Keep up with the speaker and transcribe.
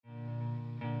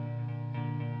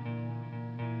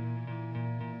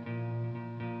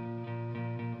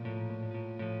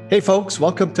Hey folks,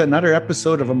 welcome to another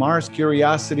episode of Amar's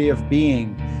Curiosity of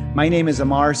Being. My name is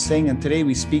Amar Singh, and today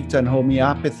we speak to an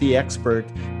homeopathy expert,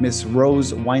 Miss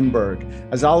Rose Weinberg.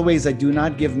 As always, I do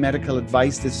not give medical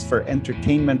advice. This is for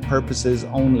entertainment purposes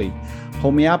only.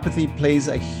 Homeopathy plays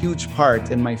a huge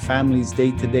part in my family's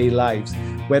day-to-day lives,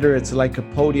 whether it's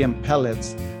lycopodium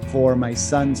pellets for my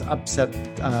son's upset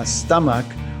stomach,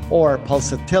 or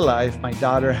pulsatilla if my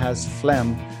daughter has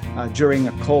phlegm during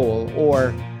a cold,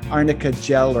 or arnica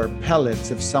gel or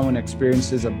pellets if someone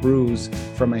experiences a bruise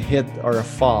from a hit or a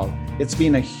fall. It's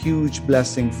been a huge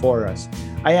blessing for us.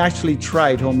 I actually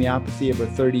tried homeopathy about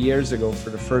 30 years ago for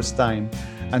the first time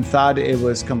and thought it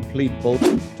was complete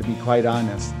bullshit, to be quite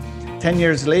honest. 10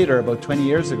 years later, about 20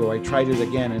 years ago, I tried it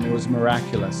again and it was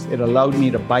miraculous. It allowed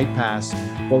me to bypass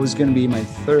what was going to be my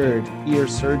third ear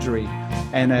surgery,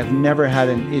 and I've never had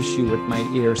an issue with my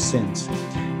ear since.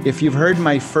 If you've heard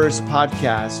my first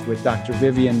podcast with Dr.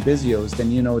 Vivian Bizios, then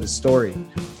you know the story.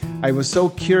 I was so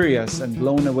curious and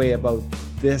blown away about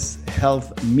this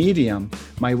health medium.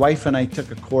 My wife and I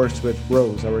took a course with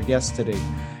Rose, our guest today.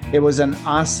 It was an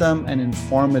awesome and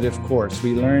informative course.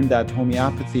 We learned that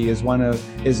homeopathy is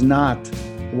not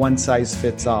one size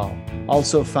fits all.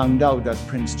 Also found out that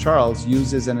Prince Charles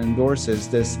uses and endorses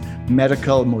this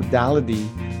medical modality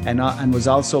and was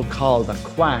also called a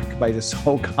quack by the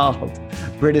so-called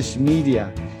British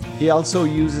media. He also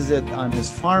uses it on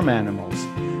his farm animals.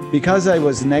 Because I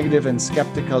was negative and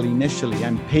skeptical initially,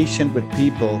 I'm patient with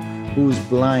people who's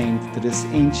blind to this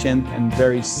ancient and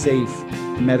very safe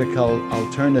medical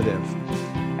alternative.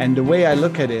 And the way I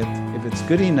look at it, if it's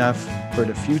good enough for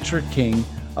the future king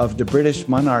of the British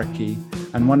monarchy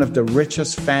and one of the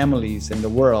richest families in the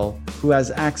world who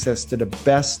has access to the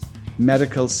best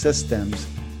medical systems,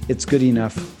 it's good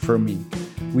enough for me.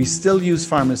 We still use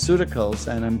pharmaceuticals,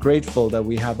 and I'm grateful that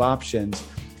we have options,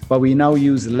 but we now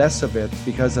use less of it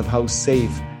because of how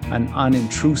safe and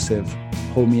unintrusive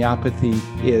homeopathy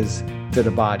is to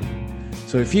the body.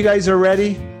 So if you guys are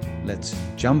ready, let's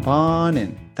jump on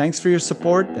in. Thanks for your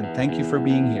support, and thank you for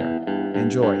being here.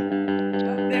 Enjoy.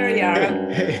 There you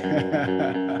are. Hey.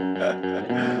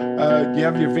 Do you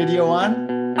have your video on?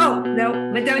 Oh, no,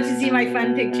 but don't you see my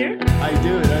fun picture? I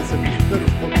do. That's a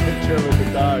beautiful picture with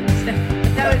the dogs.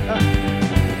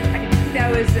 that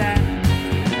was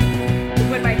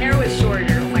when my hair was shorter.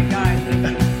 Oh my God.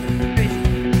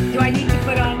 Do I need to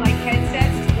put on like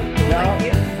headsets to look cool like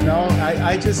you? No,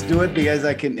 I just do it because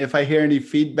I can, if I hear any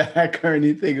feedback or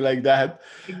anything like that.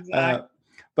 Exactly.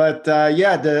 But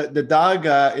the dog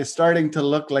is starting to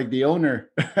look like the owner.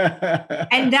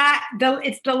 And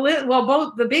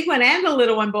both the big one and the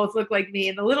little one both look like me,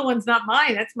 and the little one's not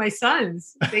mine. That's my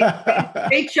son's.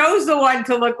 They chose the one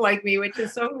to look like me, which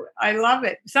is so, I love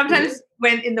it. Sometimes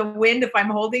when in the wind, if I'm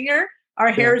holding her, our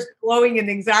hair is blowing in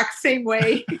the exact same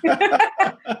way. Oh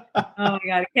my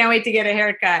God, I can't wait to get a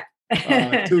haircut.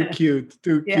 Oh, too cute.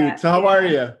 Yeah, So how are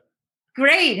you?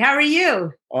 Great. How are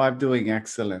you? Oh, I'm doing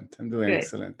excellent.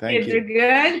 Excellent. Thank you. Kids are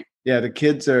good? Yeah, the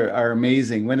kids are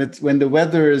amazing. When the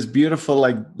weather is beautiful,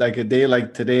 like a day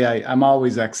like today, I'm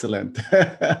always excellent.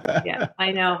 Yeah,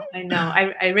 I know.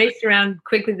 I raced around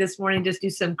quickly this morning, just do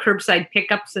some curbside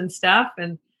pickups and stuff,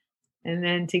 and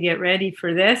then to get ready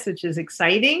for this, which is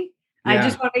exciting. Yeah. I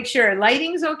just want to make sure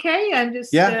lighting's okay. I'm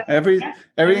just everything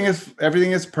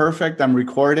is perfect. I'm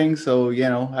recording, so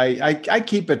I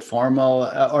keep it formal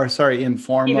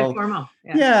informal. Keep it formal.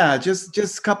 Yeah, just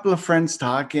a couple of friends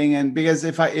talking, and because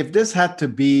if this had to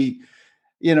be,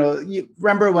 you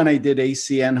remember when I did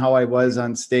ACN, how I was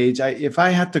on stage. If I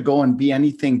had to go and be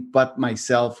anything but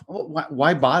myself,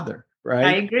 why bother? Right?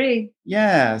 I agree.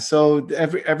 Yeah. So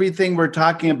everything we're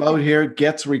talking about here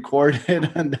gets recorded,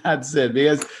 and that's it.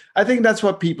 Because I think that's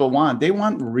what people want. They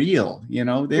want real, they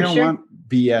don't want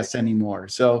BS anymore.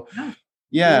 So,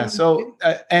 yeah. So,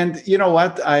 and you know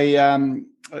what?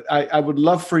 I would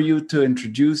love for you to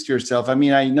introduce yourself. I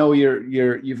mean, I know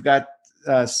you've got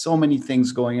so many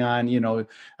things going on.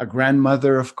 A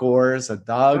grandmother, of course, a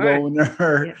dog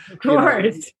owner, yeah, of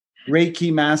course.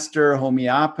 Reiki master,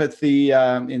 homeopathy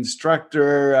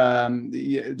instructor, and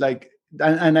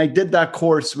I did that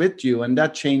course with you, and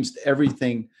that changed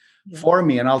everything for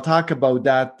me. And I'll talk about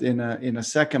that in a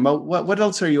second. But what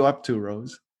else are you up to,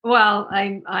 Rose? Well,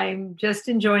 I'm just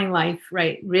enjoying life,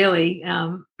 right? Really.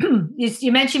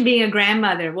 You mentioned being a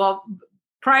grandmother. Well,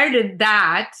 prior to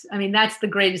that, I mean, that's the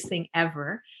greatest thing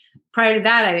ever. Prior to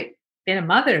that, I've been a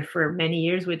mother for many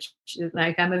years, which is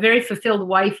like I'm a very fulfilled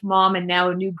wife, mom, and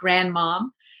now a new grandmom.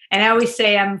 And I always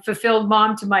say I'm fulfilled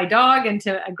mom to my dog and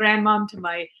to a grandmom to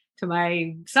my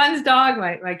son's dog,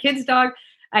 my kid's dog.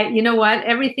 You know what?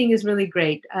 Everything is really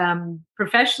great.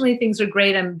 Professionally, things are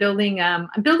great. I'm building an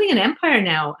empire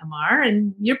now, Amar,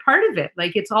 and you're part of it.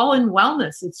 Like, it's all in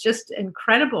wellness. It's just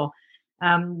incredible.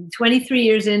 23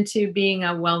 years into being a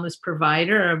wellness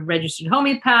provider, a registered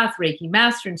homeopath, Reiki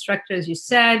master, instructor, as you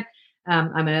said.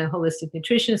 I'm a holistic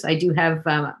nutritionist. I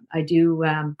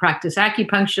do practice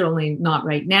acupuncture, only not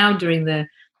right now during the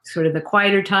sort of the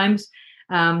quieter times.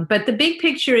 But the big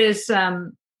picture is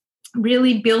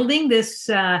really building this.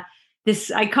 I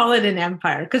call it an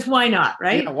empire, because why not,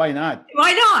 right? Yeah, why not?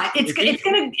 Why not?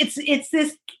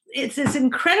 It's this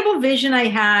incredible vision I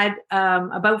had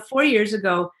about 4 years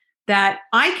ago, that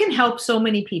I can help so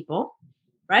many people,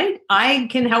 right? I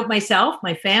can help myself,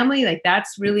 my family, like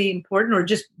that's really important, or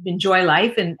just enjoy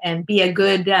life and be a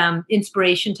good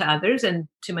inspiration to others and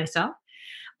to myself.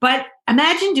 But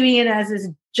imagine doing it as this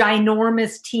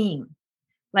ginormous team,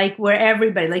 like where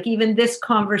everybody, like even this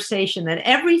conversation, that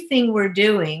everything we're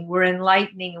doing, we're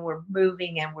enlightening and we're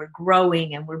moving and we're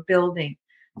growing and we're building.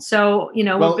 So,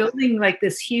 we're building like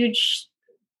this huge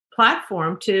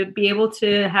platform to be able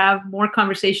to have more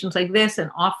conversations like this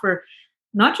and offer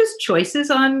not just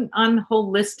choices on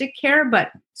holistic care,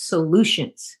 but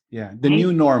solutions. Yeah. The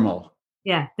new normal.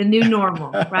 Yeah. The new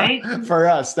normal, right? For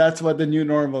us, that's what the new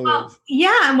normal is.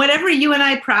 Yeah. And whatever you and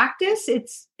I practice,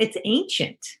 it's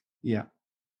ancient. Yeah.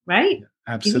 Right? Yeah,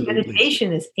 absolutely.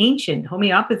 Meditation is ancient.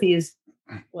 Homeopathy is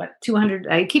 200,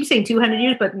 I keep saying 200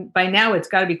 years, but by now it's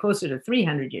got to be closer to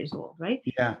 300 years old, right?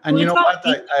 Yeah. And you know what?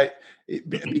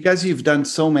 Because you've done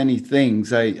so many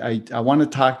things, I want to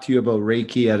talk to you about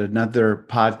Reiki at another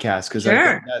podcast, because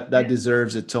I think that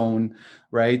deserves its own,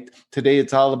 right? Today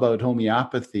it's all about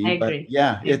homeopathy. I agree. But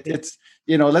yeah, it's,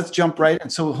 let's jump right in.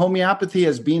 So homeopathy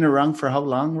has been around for how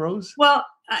long, Rose? Well,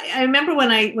 I remember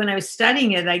when I was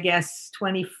studying it, I guess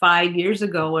 25 years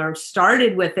ago, or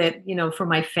started with it, for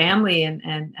my family,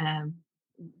 and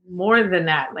more than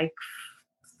that, like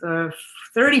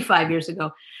 35 years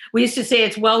ago. We used to say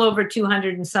it's well over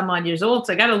 200 and some odd years old.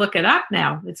 So I got to look it up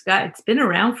now. It's been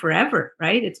around forever,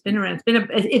 right? It's been around.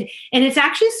 And it's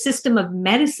actually a system of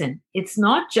medicine. It's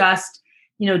not just,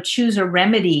 choose a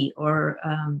remedy or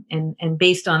and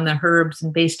based on the herbs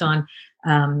and based on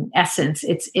essence.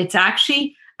 It's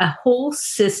actually a whole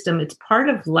system. It's part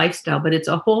of lifestyle, but it's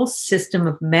a whole system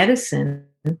of medicine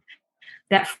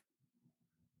that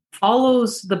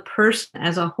follows the person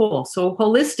as a whole. So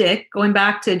holistic, going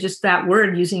back to just that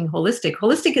word, using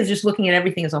holistic is just looking at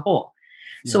everything as a whole.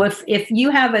 Yeah. So if you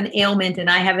have an ailment and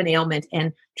I have an ailment,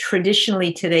 and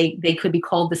traditionally today they could be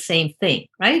called the same thing,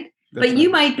 right? But you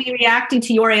might be reacting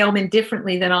to your ailment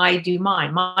differently than I do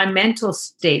mine. My mental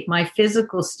state, my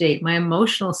physical state, my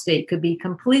emotional state could be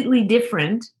completely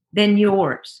different than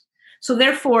yours. So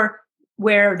therefore,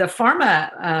 where the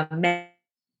pharma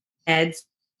meds...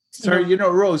 Sorry,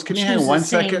 Rose, can you hang on 1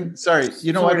 second? Sorry,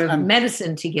 you know what?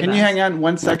 Medicine to give Can us. you hang on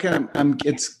 1 second?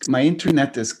 It's my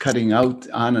internet is cutting out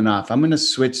on and off. I'm going to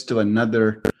switch to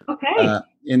another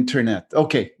internet.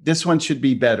 Okay, this one should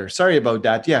be better. Sorry about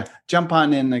that. Yeah, jump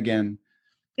on in again.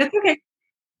 That's okay.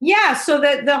 Yeah, so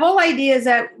the whole idea is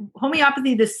that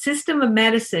homeopathy, the system of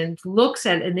medicine, looks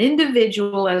at an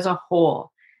individual as a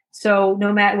whole. So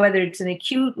no matter whether it's an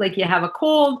acute, like you have a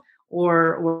cold,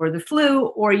 or the flu,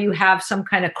 or you have some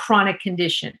kind of chronic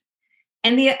condition.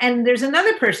 And there's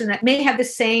another person that may have the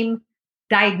same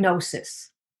diagnosis,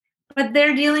 but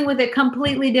they're dealing with it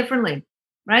completely differently,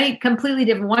 right? Completely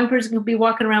different. One person could be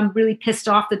walking around really pissed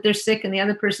off that they're sick, and the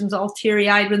other person's all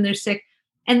teary-eyed when they're sick.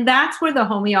 And that's where the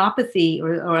homeopathy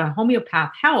or a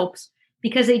homeopath helps,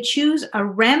 because they choose a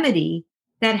remedy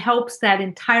that helps that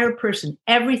entire person,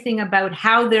 everything about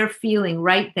how they're feeling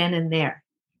right then and there.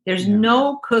 There's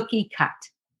no cookie cut,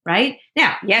 right?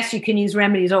 Now, yes, you can use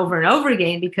remedies over and over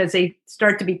again because they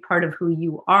start to be part of who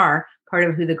you are, part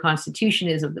of who the constitution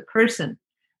is of the person.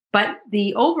 But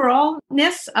the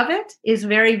overallness of it is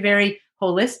very, very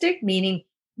holistic, meaning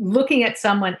looking at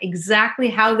someone exactly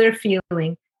how they're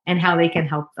feeling and how they can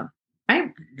help them,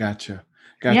 right? Gotcha.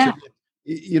 Yeah.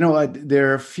 You know what?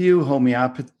 There are a few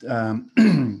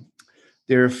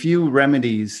there are a few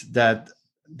remedies that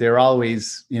they're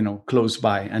always, close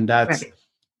by, and that's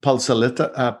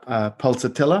pulsatilla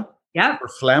for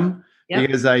phlegm. Yep.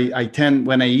 Because I tend,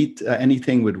 when I eat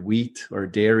anything with wheat or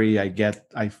dairy,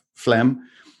 I phlegm,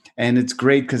 and it's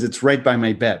great because it's right by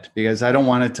my bed, because I don't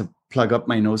want it to plug up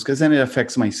my nose, because then it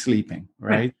affects my sleeping,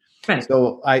 right? Right.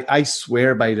 So I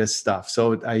swear by this stuff.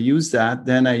 So I use that.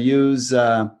 Then I use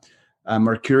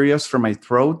Mercurius for my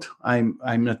throat. I'm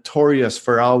notorious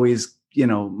for always,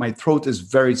 my throat is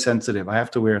very sensitive. I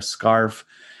have to wear a scarf.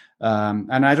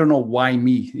 And I don't know why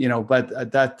me,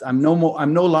 but that I'm no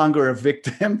longer a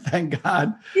victim, thank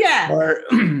God. Yeah.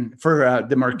 For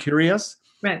the mercurius.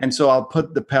 Right. And so I'll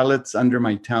put the pellets under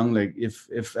my tongue, like if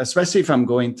especially if I'm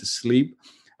going to sleep,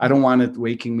 I don't want it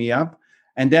waking me up.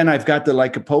 And then I've got the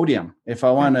lycopodium. If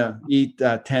I want to eat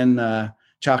 10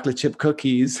 chocolate chip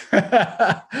cookies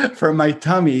for my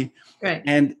tummy. Right.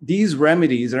 And these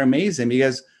remedies are amazing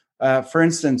because, for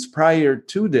instance, prior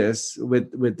to this,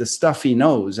 with the stuffy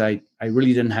nose, I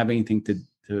really didn't have anything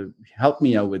to help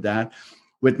me out with that.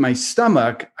 With my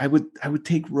stomach, I would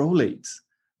take Rolaids,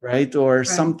 right, or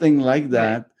something like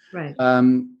that. Right.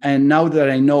 And now that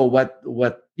I know what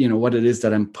it is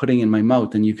that I'm putting in my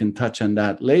mouth, and you can touch on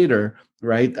that later,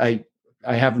 right?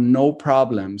 I have no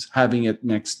problems having it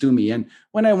next to me. And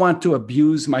when I want to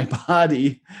abuse my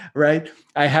body, right,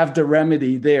 I have the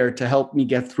remedy there to help me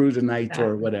get through the night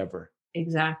or whatever.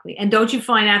 Exactly. And don't you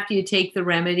find after you take the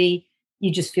remedy,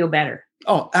 you just feel better?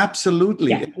 Oh,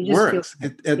 absolutely. Yeah, it works.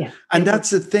 And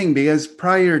that's the thing, because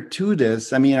prior to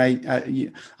this, I mean,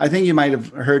 I think you might have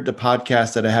heard the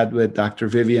podcast that I had with Dr.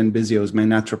 Vivian Bizios, my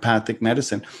naturopathic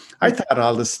medicine. I thought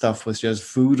all this stuff was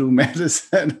just voodoo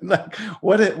medicine. Like,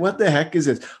 what the heck is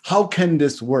this? How can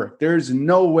this work? There's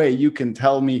no way you can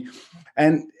tell me.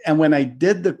 And when I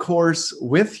did the course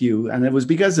with you, and it was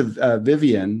because of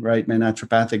Vivian, right, my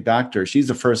naturopathic doctor, she's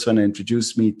the first one to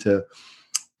introduce me to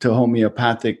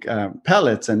homeopathic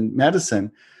pellets and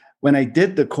medicine. When I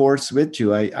did the course with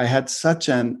you, I had such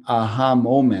an aha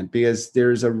moment, because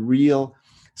there's a real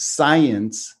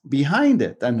science behind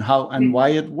it and why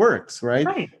it works,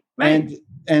 right? Right.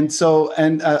 And so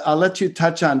I'll let you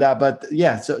touch on that, but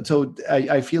yeah, so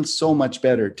I feel so much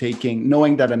better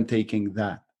knowing that I'm taking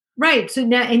that. Right. So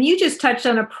now, and you just touched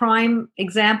on a prime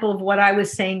example of what I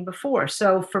was saying before.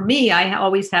 So for me, I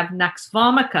always have Nux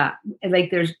vomica.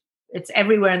 Like it's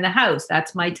everywhere in the house.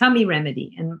 That's my tummy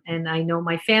remedy. And I know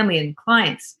my family and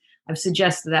clients, I've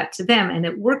suggested that to them, and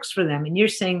it works for them. And you're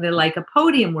saying that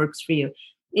lycopodium works for you.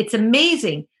 It's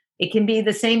amazing. It can be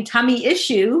the same tummy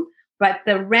issue, but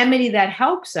the remedy that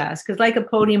helps us, because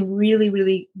lycopodium really,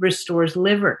 really restores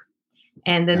liver.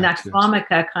 And the Nux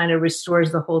vomica kind of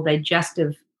restores the whole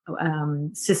digestive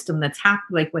system that's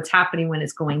like what's happening when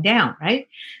it's going down, right?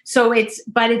 So it's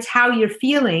how you're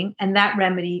feeling, and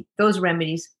those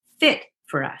remedies fit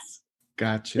for us.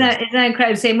 Gotcha. Isn't that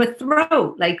incredible? Same with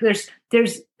throat. Like there's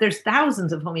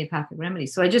thousands of homeopathic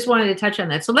remedies. So I just wanted to touch on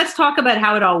that. So let's talk about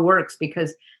how it all works,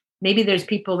 because maybe there's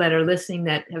people that are listening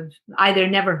that have either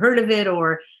never heard of it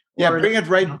or bring it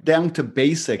right down to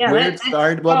basic. Where it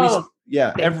started.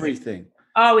 Everything.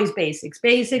 Always basics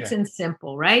and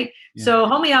simple, right? Yeah. So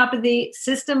homeopathy,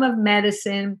 system of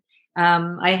medicine.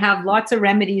 I have lots of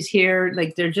remedies here.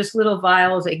 Like they're just little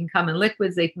vials. They can come in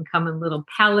liquids. They can come in little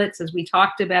pellets, as we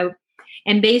talked about.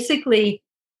 And basically,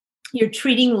 you're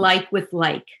treating like with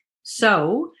like.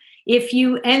 So if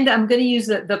you I'm going to use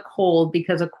the cold,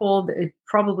 because a cold,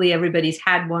 probably everybody's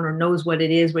had one or knows what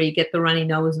it is, where you get the runny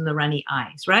nose and the runny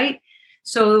eyes, right?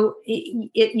 So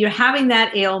you're having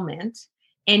that ailment.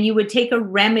 And you would take a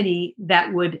remedy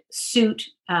that would suit,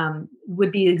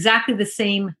 would be exactly the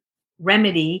same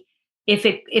remedy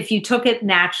if you took it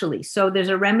naturally. So there's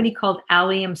a remedy called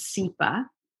Allium cepa,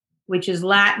 which is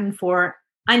Latin for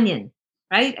onion,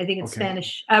 right? I think it's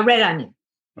Spanish, red onion.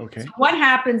 Okay. So what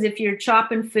happens if you're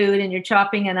chopping food and you're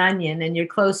chopping an onion and you're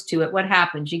close to it? What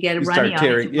happens? You get a runny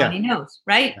eye, runny nose,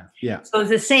 right? Yeah. So it's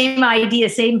the same idea,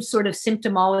 same sort of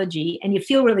symptomology, and you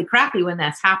feel really crappy when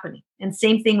that's happening. And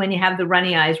same thing when you have the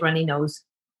runny eyes, runny nose,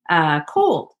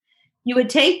 cold. You would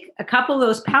take a couple of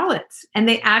those pellets, and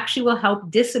they actually will help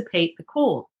dissipate the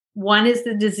cold. One is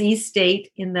the disease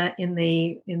state in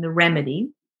the remedy,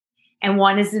 and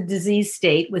one is the disease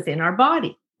state within our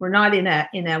body. We're not in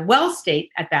a well state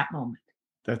at that moment.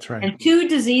 That's right. And two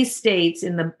disease states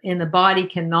in the body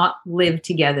cannot live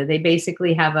together. They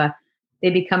basically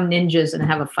they become ninjas and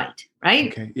have a fight,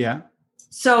 right? Okay. Yeah.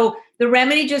 So the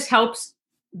remedy just helps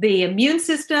the immune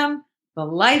system, the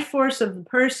life force of the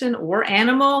person or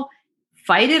animal,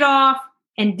 fight it off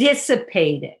and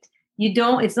dissipate it.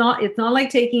 It's not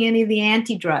like taking any of the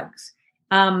anti-drugs.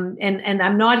 And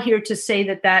I'm not here to say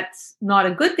that that's not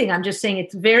a good thing. I'm just saying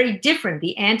it's very different.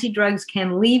 The anti-drugs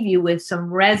can leave you with some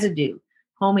residue.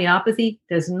 Homeopathy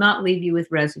does not leave you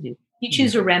with residue. You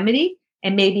choose a remedy,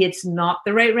 and maybe it's not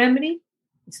the right remedy.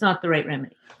 It's not the right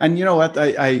remedy. And you know what?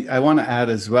 I want to add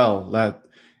as well that,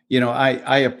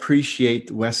 I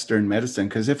appreciate Western medicine,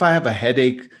 because if I have a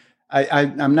headache,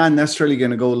 I'm not necessarily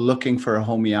going to go looking for a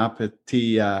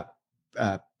homeopathy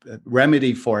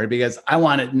remedy for it, because I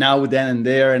want it now, then, and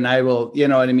there, and I will, you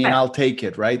know what I mean? I'll take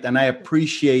it, right? And I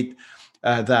appreciate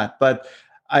that. But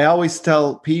I always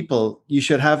tell people you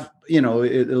should have,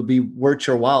 it'll be worth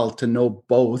your while to know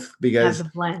both, because Have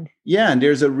the blend. yeah, and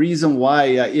there's a reason why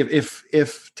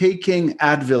if taking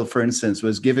Advil, for instance,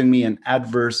 was giving me an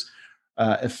adverse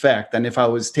effect, and if I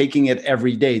was taking it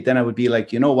every day, then I would be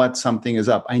like, you know what, something is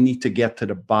up. I need to get to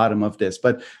the bottom of this.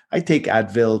 But I take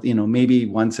Advil, maybe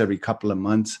once every couple of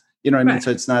months. You know what I mean? So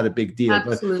it's not a big deal.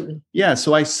 Absolutely. But yeah,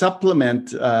 so I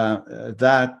supplement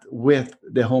that with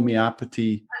the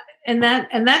homeopathy. And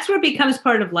that's where it becomes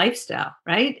part of lifestyle,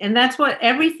 right? And that's what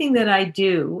everything that I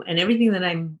do and everything that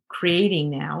I'm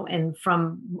creating now, and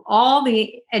from all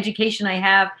the education I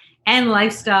have and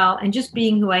lifestyle and just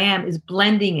being who I am, is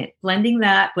blending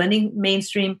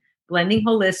mainstream, blending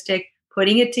holistic,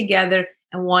 putting it together.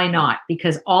 And why not?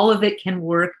 Because all of it can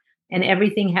work, and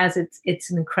everything has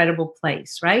its an incredible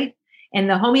place, right? And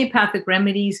the homeopathic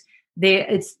remedies,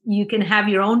 you can have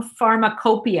your own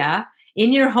pharmacopoeia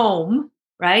in your home,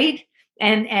 right?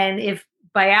 And if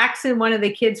by accident one of the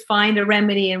kids find a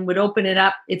remedy and would open it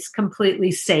up, it's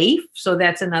completely safe. So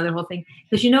that's another whole thing.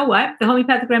 Because you know what? The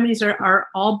homeopathic remedies are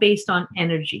all based on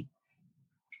energy.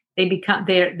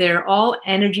 They're all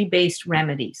energy-based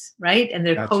remedies, right? And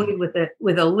they're coated with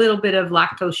a little bit of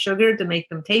lactose sugar to make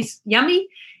them taste yummy.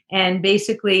 And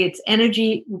basically it's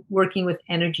energy working with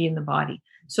energy in the body.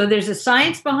 So there's a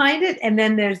science behind it. And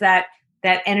then there's that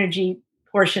energy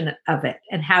portion of it.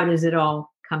 And how does it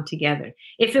all come together?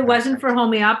 If it wasn't for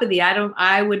homeopathy,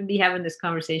 I wouldn't be having this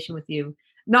conversation with you.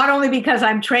 Not only because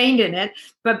I'm trained in it,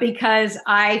 but because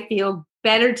I feel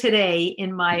better today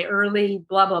in my early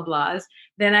blah, blah, blahs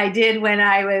than I did when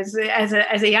I was as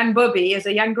a young booby, as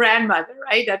a young grandmother,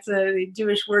 right? That's a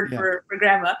Jewish word for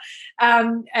grandma.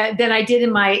 Than I did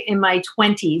in my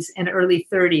 20s and early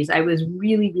 30s. I was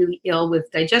really, really ill with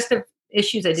digestive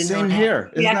issues. I didn't know. Same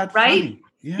here. Isn't that right? funny?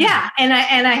 Yeah. And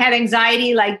I had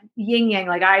anxiety like yin yang,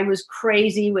 like I was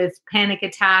crazy with panic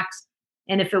attacks.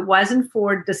 And if it wasn't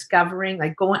for discovering,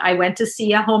 I went to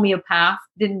see a homeopath,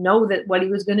 didn't know what he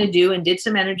was going to do, and did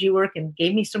some energy work and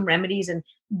gave me some remedies. And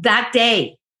that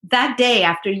day,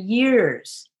 after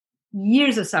years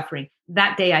of suffering,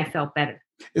 that day I felt better.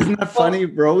 Isn't that funny,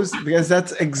 Rose? Because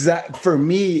that's exact for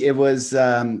me. It was.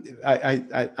 I'm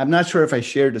not sure if I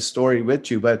shared the story with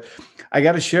you, but I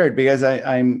got to share it because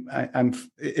I'm.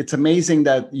 It's amazing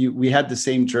that we had the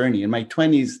same journey in my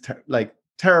 20s,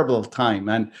 terrible time,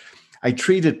 and I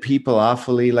treated people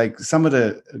awfully. Like some of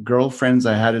the girlfriends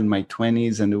I had in my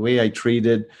 20s, and the way I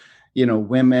treated,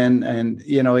 women, and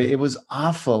it was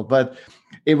awful. But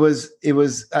it was.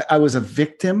 I was a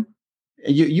victim.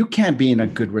 You can't be in a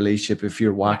good relationship if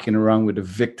you're walking around with a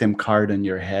victim card on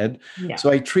your head. Yeah.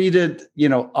 So I treated,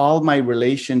 all my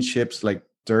relationships like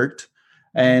dirt.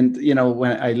 And,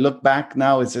 when I look back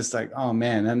now, it's just like, oh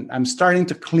man, and I'm starting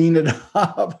to clean it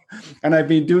up. And I've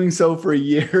been doing so for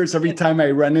years. Every time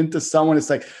I run into someone, it's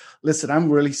like, listen,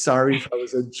 I'm really sorry if I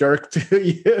was a jerk to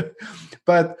you.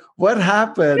 But what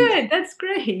happened? Good. That's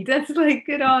great. That's like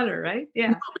good honor, right?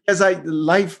 Yeah. Because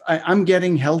I'm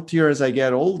getting healthier as I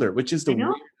get older, which is the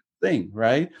weird thing,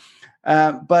 right?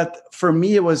 But for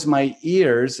me, it was my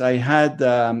ears. I had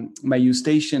my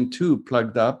eustachian tube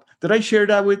plugged up. Did I share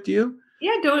that with you?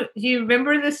 Yeah. Do you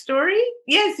remember the story?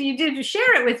 Yes, you did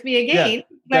share it with me again. Yeah,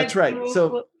 that's right.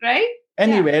 So, right.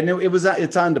 Anyway, and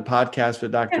it's on the podcast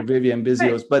with Dr. Vivian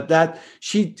Bizios, right. But that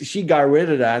she got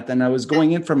rid of that, and I was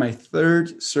going in for my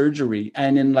third surgery,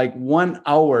 and in 1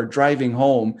 hour driving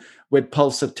home with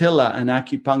pulsatilla and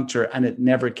acupuncture, and it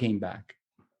never came back.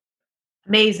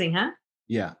 Amazing, huh?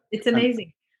 Yeah, it's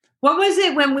amazing. What was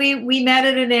it when we met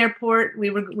at an airport? We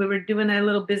were doing a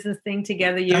little business thing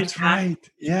together years back. Right.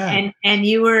 Yeah. And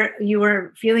you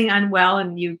were feeling unwell,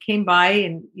 and you came by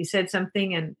and you said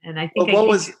something, and I think what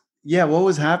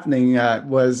was happening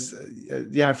was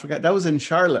I forgot. That was in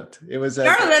Charlotte. It was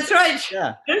Charlotte. That's right.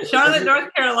 Yeah, Charlotte,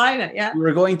 North Carolina. Yeah, we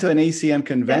were going to an ACN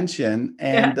convention,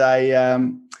 and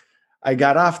I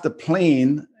got off the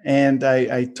plane, and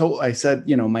I said,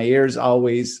 my ears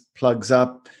always plugs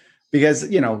up because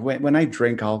when I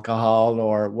drink alcohol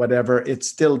or whatever, it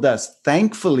still does.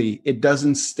 Thankfully, it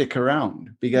doesn't stick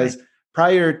around because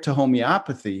prior to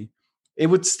homeopathy, it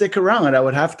would stick around, and I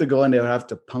would have to go and they would have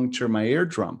to puncture my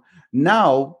eardrum.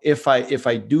 Now, if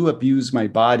I do abuse my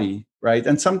body, right,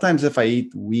 and sometimes if I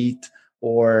eat wheat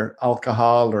or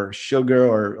alcohol or sugar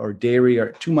or dairy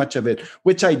or too much of it,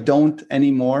 which I don't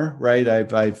anymore, right?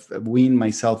 I've weaned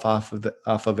myself off of it.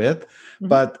 Mm-hmm.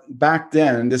 But back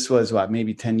then, and this was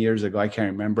maybe 10 years ago, I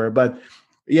can't remember. But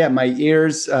yeah, my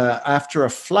ears after a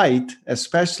flight,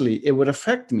 especially, it would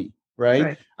affect me,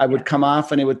 right? I would come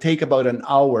off, and it would take about an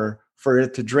hour for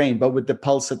it to drain. But with the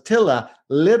pulsatilla,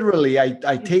 literally,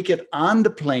 I take it on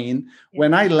the plane.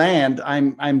 When I land,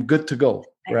 I'm good to go.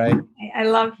 Right. I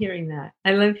love hearing that.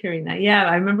 I love hearing that. Yeah,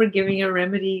 I remember giving you a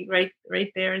remedy right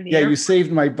there in the airport. You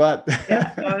saved my butt.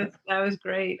 Yeah, that was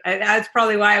great. That's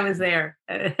probably why I was there.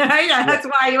 That's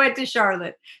why you went to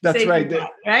Charlotte. That's right.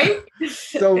 Right.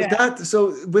 So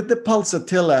with the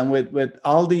pulsatilla and with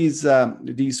all these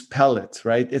pellets,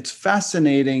 right? It's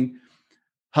fascinating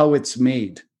how it's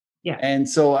made. Yeah. And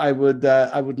so I would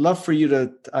love for you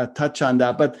to touch on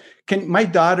that. But my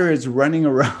daughter is running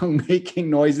around making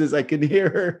noises. I can hear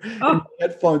her in the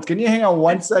headphones. Can you hang on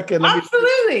 1 second?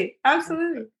 Absolutely.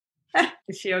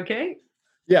 Is she okay?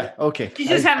 Yeah. Okay. She's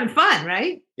just having fun,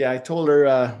 right? Yeah. I told her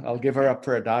I'll give her up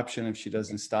for adoption if she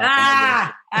doesn't stop.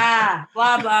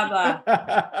 Blah, blah, blah.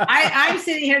 I'm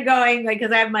sitting here going, like,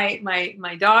 because I have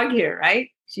my dog here, right?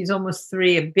 She's almost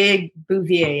 3, a big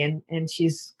Bouvier, and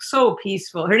she's so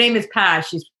peaceful. Her name is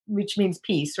Paz, which means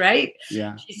peace, right?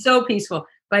 Yeah. She's so peaceful.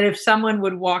 But if someone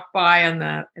would walk by in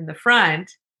the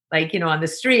front, like, on the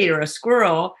street, or a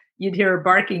squirrel, you'd hear her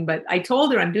barking. But I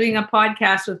told her I'm doing a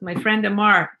podcast with my friend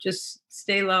Amar. Just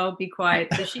stay low, be quiet.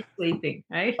 So she's sleeping,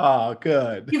 right? Oh,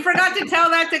 good. You forgot to tell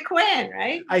that to Quinn,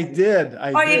 right? I did.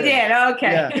 You did?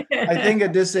 Okay. Yeah. I think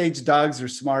at this age, dogs are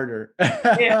smarter.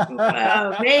 Yeah.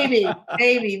 Well, maybe.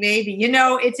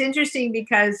 It's interesting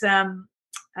because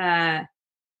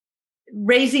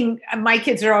raising my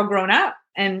kids are all grown up.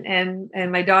 And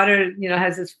my daughter,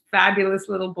 has this fabulous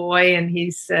little boy, and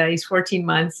he's 14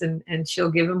 months, and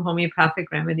she'll give him homeopathic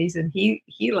remedies, and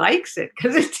he likes it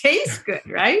because it tastes good,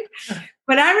 right?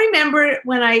 But I remember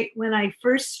when I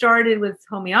first started with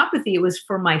homeopathy, it was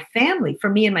for my family, for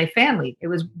me and my family. It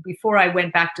was before I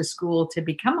went back to school to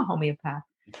become a homeopath.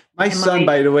 My son,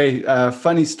 by the way,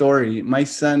 funny story. My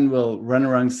son will run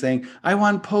around saying, "I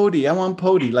want Pody,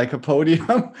 like a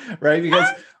podium," right? Because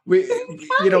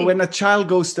when a child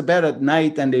goes to bed at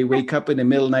night and they wake up in the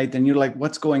middle of the night and you're like,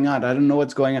 what's going on? I don't know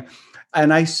what's going on.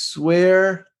 And I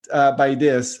swear by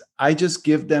this, I just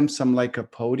give them some like a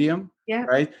podium,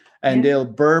 right? And they'll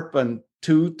burp and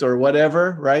toot or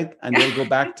whatever, right? And they'll go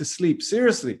back to sleep.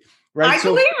 Seriously, right? I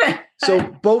believe it. So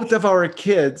both of our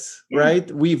kids, right?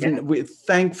 We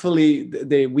thankfully,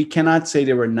 we cannot say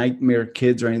they were nightmare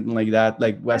kids or anything like that.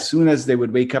 Like as soon as they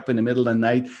would wake up in the middle of the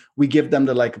night, we give them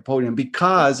the lycopodium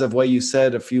because of what you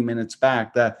said a few minutes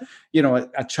back, that,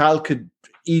 a child could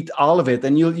eat all of it.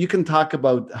 And you can talk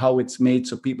about how it's made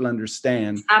so people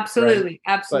understand. Absolutely. Right?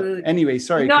 Absolutely. But anyway,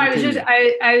 sorry. No, I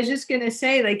was just going to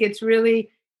say, like, it's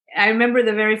really, I remember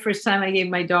the very first time I gave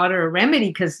my daughter a remedy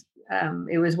because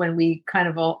it was when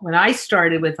when I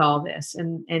started with all this,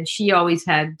 and she always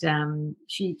had,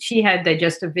 she had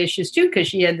digestive issues too, because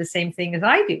she had the same thing as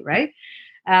I do, right?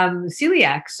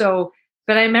 Celiac. So,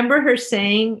 but I remember her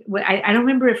saying, I don't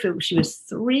remember if she was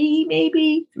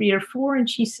 3 or 4. And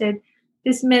she said,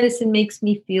 "This medicine makes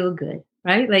me feel good,"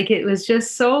 right? Like it was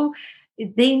just so,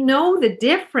 they know the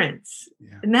difference.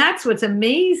 Yeah. And that's what's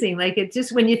amazing. Like it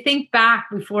just, when you think back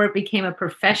before it became a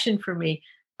profession for me,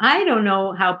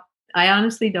 I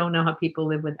honestly don't know how people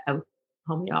live without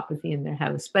homeopathy in their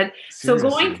house. But seriously.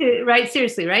 So going to, right,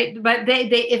 seriously, right? But they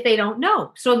if they don't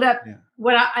know. So that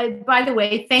by the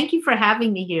way, thank you for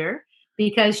having me here,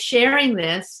 because sharing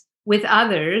this with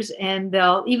others, and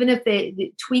they'll, even if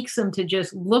it tweaks them to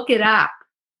just look it up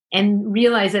and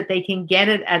realize that they can get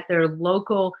it at their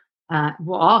local,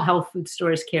 all health food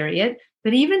stores carry it.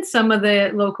 But even some of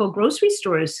the local grocery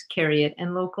stores carry it,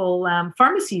 and local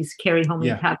pharmacies carry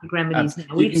homeopathic remedies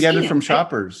now. You can get it from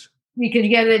Shoppers. You can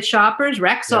get it at Shoppers.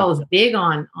 Rexall is big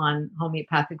on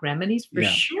homeopathic remedies for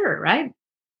sure, right?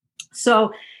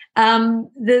 So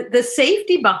the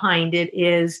safety behind it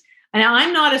is, and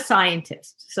I'm not a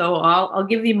scientist, so I'll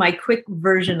give you my quick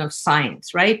version of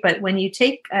science, right? But when you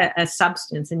take a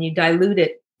substance and you dilute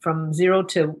it from 0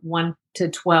 to 1 to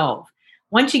 12,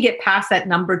 once you get past that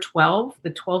number 12,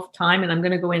 the 12th time, and I'm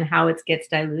going to go in how it gets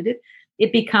diluted,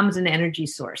 it becomes an energy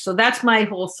source. So that's my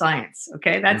whole science.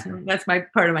 Okay. That's my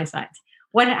part of my science.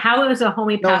 How is a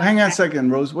homeopathic? No, hang on a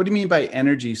second, Rose. What do you mean by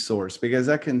energy source? Because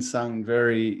that can sound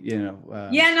very, no.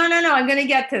 I'm going to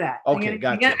get to that. Okay.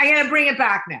 Gotcha. I'm going to bring it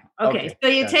back now. Okay. So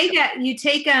you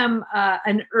take an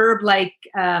herb like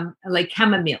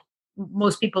chamomile.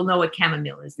 Most people know what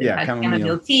chamomile is. They've had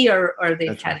chamomile tea or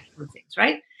they've had other things,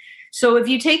 right? So if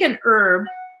you take an herb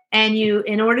and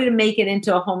in order to make it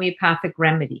into a homeopathic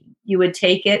remedy, you would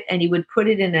take it and you would put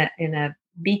it in a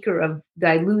beaker of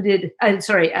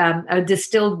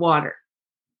distilled water.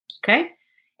 Okay.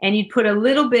 And you'd put a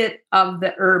little bit of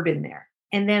the herb in there.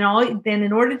 And then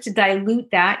in order to dilute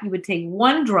that, you would take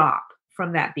 1 drop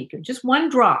from that beaker, just 1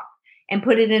 drop. and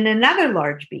put it in another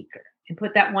large beaker and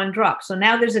put that one drop. So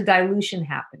now there's a dilution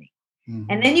happening.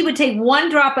 And then you would take one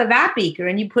drop of that beaker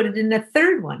and you put it in the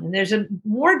third one, and there's a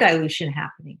more dilution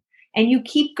happening. And you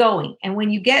keep going. And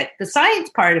when you get, the science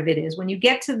part of it is when you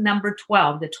get to number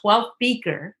 12, the 12th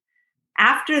beaker,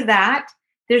 after that,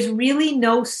 there's really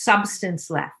no substance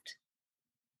left.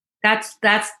 That's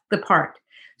the part.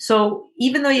 So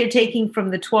even though you're taking from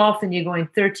the 12th and you're going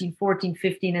 13, 14,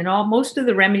 15 and all, most of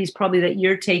the remedies probably that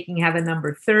you're taking have a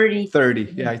number 30.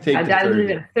 30. Yeah, I take the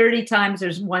 30. 30 times.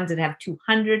 There's ones that have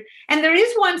 200. And there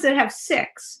is ones that have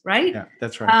 6, right? Yeah,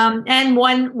 that's right. And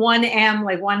one M,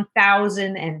 like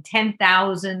 1,000 and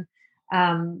 10,000.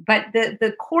 But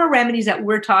the core remedies that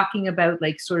we're talking about,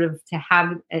 like sort of to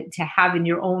have in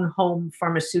your own home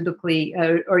pharmaceutically,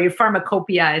 or your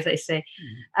pharmacopoeia, as I say,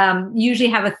 usually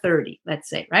have a 30, let's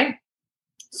say, right?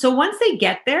 So once they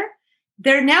get there,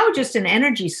 they're now just an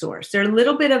energy source. They're a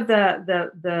little bit of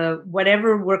the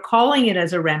whatever we're calling it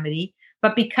as a remedy,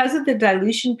 but because of the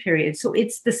dilution period, so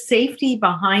it's the safety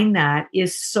behind that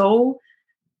is so.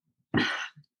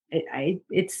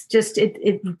 It's just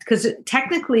because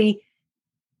technically.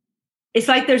 It's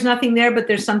like there's nothing there, but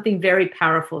there's something very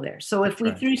powerful there. So if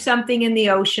we threw something in the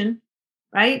ocean,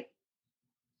 right,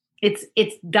 it's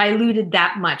diluted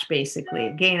that much, basically.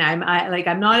 Again,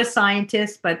 I'm not a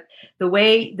scientist, but the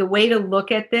way to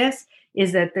look at this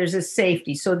is that there's a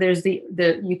safety. So there's the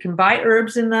you can buy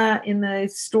herbs in the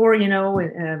store,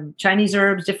 Chinese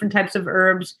herbs, different types of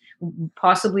herbs.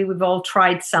 Possibly we've all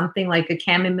tried something like a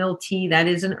chamomile tea. That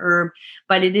is an herb,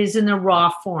 but it is in a raw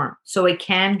form. So it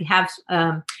can have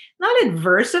not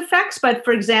adverse effects, but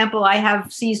for example, I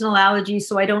have seasonal allergies,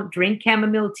 so I don't drink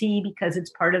chamomile tea because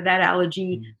it's part of that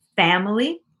allergy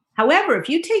family. However, if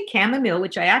you take chamomile,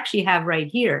 which I actually have right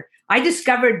here, I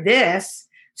discovered this.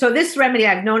 So this remedy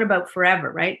I've known about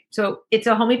forever, right? So it's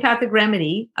a homeopathic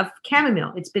remedy of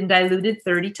chamomile. It's been diluted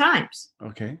 30 times.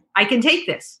 Okay. I can take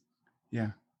this.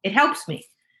 Yeah. It helps me.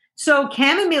 So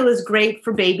chamomile is great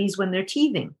for babies when they're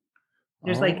teething.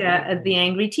 There's like the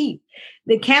angry teeth.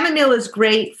 The chamomile is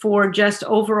great for just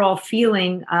overall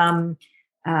feeling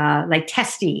like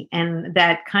testy and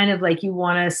that kind of like you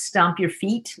want to stomp your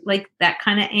feet, like that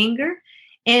kind of anger.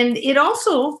 And it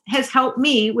also has helped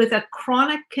me with a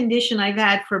chronic condition I've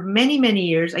had for many, many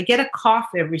years. I get a cough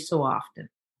every so often,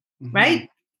 right?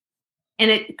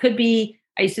 And it could be,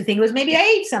 I used to think it was maybe I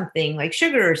ate something like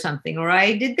sugar or something, or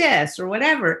I did this or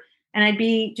whatever. And I'd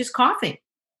be just coughing.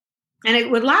 And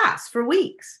it would last for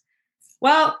weeks.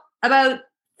 Well, about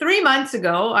 3 months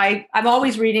ago, I'm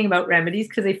always reading about remedies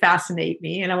because they fascinate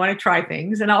me and I want to try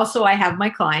things. And also I have my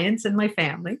clients and my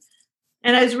family.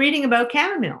 And I was reading about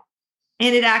chamomile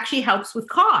and it actually helps with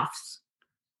coughs.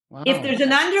 Wow. If there's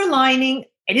an underlining,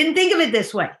 I didn't think of it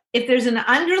this way. If there's an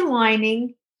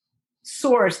underlining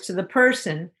source to the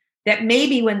person that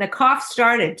maybe when the cough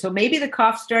started, so maybe the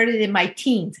cough started in my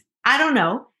teens, I don't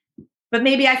know. But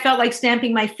maybe I felt like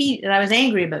stamping my feet and I was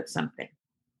angry about something.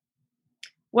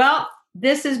 Well,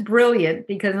 this is brilliant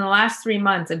because in the last 3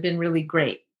 months, I've been really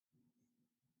great.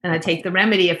 And I take the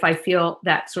remedy if I feel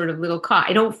that sort of little cough.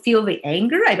 I don't feel the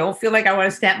anger. I don't feel like I want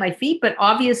to stamp my feet, but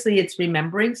obviously it's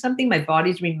remembering something. My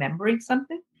body's remembering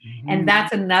something. And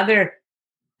that's another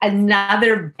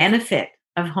benefit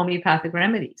of homeopathic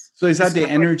remedies. So is that the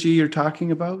energy you're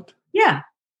talking about? Yeah.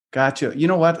 Gotcha. You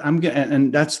know what?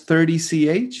 And that's 30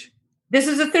 CH? This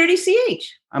is a 30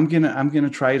 CH. I'm gonna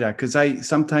try that because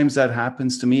sometimes that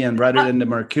happens to me, and rather than the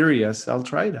Mercurius, I'll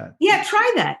try that. Yeah,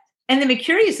 try that. And the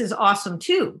Mercurius is awesome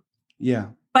too. Yeah.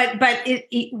 But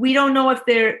we don't know if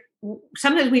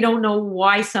sometimes we don't know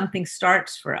why something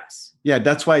starts for us. Yeah,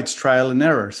 that's why it's trial and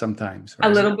error sometimes.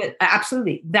 Right? A little bit,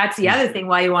 absolutely. That's the other thing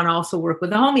why you want to also work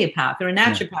with a homeopath or a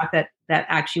naturopath that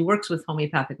actually works with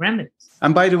homeopathic remedies.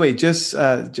 And by the way, this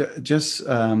is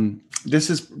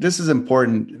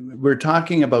important. We're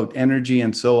talking about energy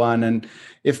and so on. And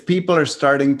if people are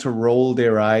starting to roll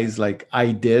their eyes like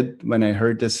I did when I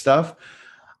heard this stuff,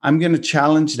 I'm going to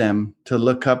challenge them to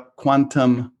look up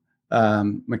quantum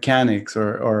mechanics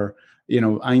or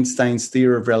Einstein's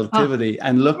theory of relativity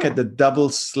and look at the double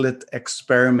slit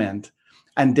experiment.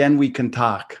 And then we can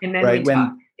talk, right?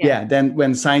 Then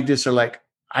when scientists are like,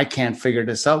 I can't figure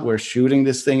this out. We're shooting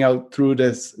this thing out through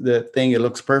the thing. It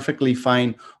looks perfectly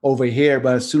fine over here.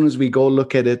 But as soon as we go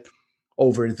look at it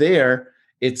over there,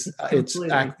 it's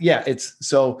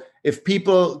so if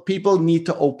people need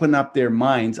to open up their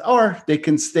minds, or they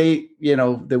can stay,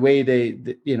 the way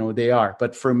they are.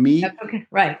 But for me, that's okay.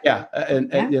 Right. Yeah.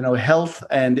 And health,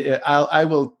 and I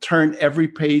will turn every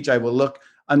page. I will look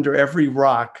under every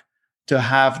rock to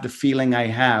have the feeling I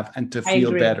have and to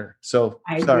feel better. So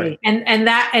I sorry. agree. And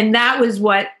that was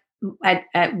what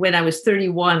when I was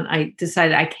 31, I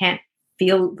decided I can't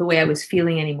feel the way I was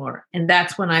feeling anymore. And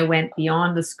that's when I went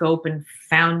beyond the scope and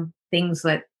found things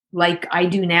that like I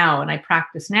do now and I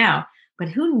practice now. But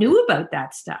who knew about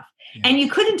that stuff? Yeah. And you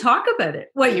couldn't talk about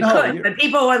it. Well, you could, but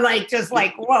people were like, just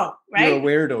like, whoa, right? You're a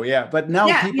weirdo, yeah. But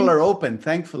now people are open,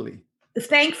 thankfully.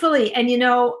 Thankfully. And,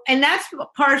 and that's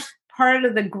part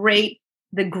of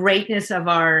the greatness of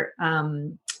our,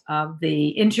 of the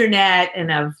internet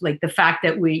and of like the fact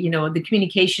that we, the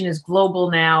communication is global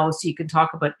now. So you can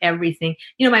talk about everything.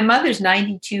 My mother's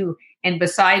 92 and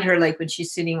beside her, like when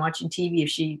she's sitting watching TV, if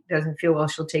she doesn't feel well,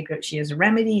 she has a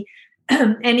remedy.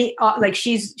 Like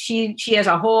she has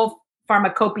a whole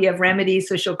pharmacopoeia of remedies.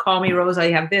 So she'll call me, Rose,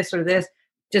 I have this or this,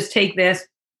 just take this.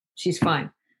 She's fine.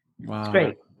 Wow. It's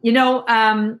great.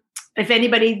 If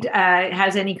anybody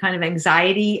has any kind of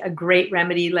anxiety, a great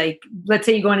remedy, like let's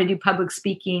say you're going to do public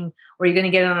speaking or you're going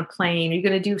to get on a plane, or you're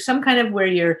going to do some kind of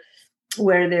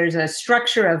where there's a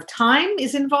structure of time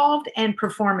is involved and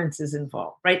performance is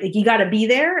involved, right? Like you got to be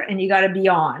there and you got to be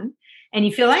on and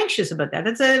you feel anxious about that.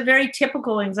 That's a very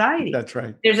typical anxiety. That's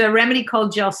right. There's a remedy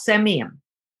called gelsemium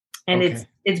and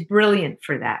it's brilliant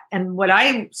for that. And what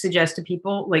I suggest to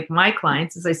people, like my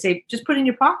clients, is I say, just put it in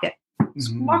your pocket,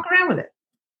 just walk around with it.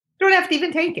 You don't have to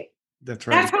even take it. That's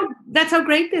right. That's how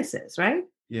great this is, right?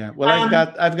 Yeah. Well,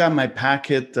 I've got my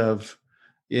packet of,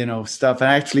 stuff.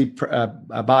 I actually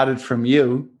I bought it from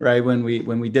you, right? When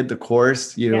we did the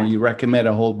course, you recommend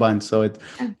a whole bunch. So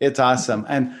it's awesome.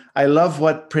 And I love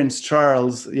what Prince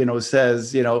Charles,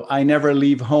 says, I never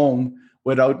leave home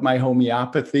without my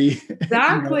homeopathy.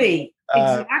 Exactly.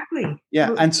 Exactly.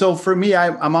 Yeah. And so for me,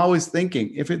 I'm always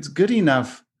thinking if it's good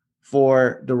enough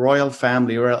for the royal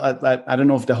family, or I don't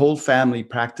know if the whole family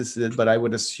practices it, but I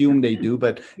would assume they do.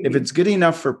 But if it's good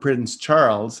enough for Prince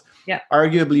Charles,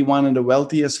 arguably one of the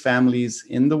wealthiest families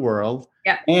in the world,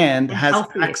 and has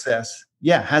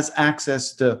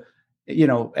access to,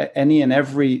 any and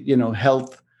every,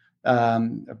 health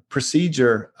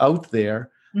procedure out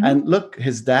there. Mm-hmm. And look,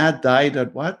 his dad died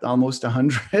at almost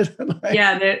 100.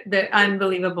 They're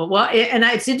unbelievable. Well, and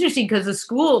it's interesting because the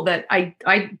school that I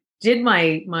did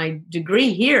my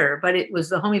degree here, but it was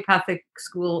the homeopathic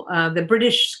school, the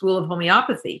British School of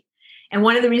Homeopathy. And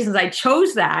one of the reasons I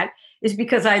chose that is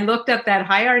because I looked up that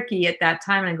hierarchy at that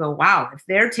time and I go, wow, if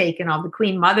they're taking off, the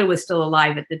Queen Mother was still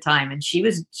alive at the time. And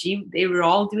they were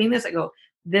all doing this. I go,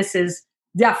 this is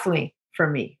definitely for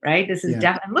me, right? This is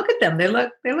definitely, look at them. They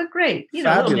look great. A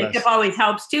little makeup always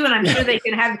helps too. And I'm sure they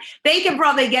can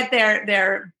probably get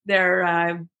their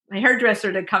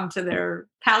hairdresser to come to their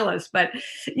palace, but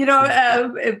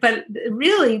but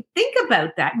really think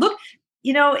about that. Look,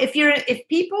 if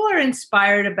people are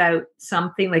inspired about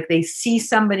something, like they see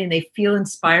somebody and they feel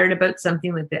inspired about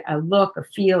something, like a look, a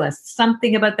feel,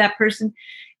 something about that person,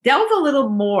 delve a little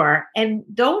more and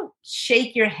don't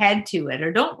shake your head to it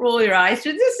or don't roll your eyes.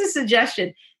 So this is a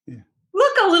suggestion. Yeah.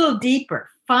 Look a little deeper,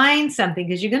 find something,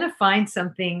 because you're going to find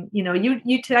something.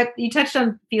 You touched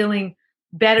on feeling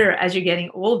better as you're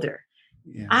getting older.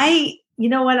 Yeah. I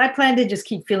plan to just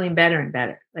keep feeling better and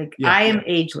better. Like I am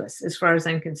ageless as far as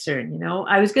I'm concerned.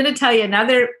 I was going to tell you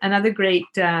another great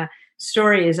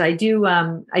story is I do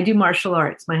martial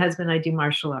arts. My husband and I do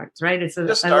martial arts, right?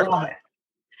 I love it.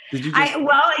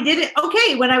 I did it.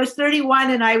 Okay. When I was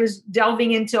 31 and I was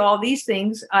delving into all these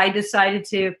things, I decided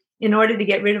to, in order to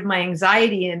get rid of my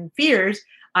anxiety and fears,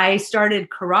 I started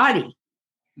karate.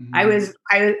 Mm-hmm. I was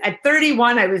at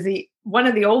 31. I was one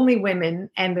of the only women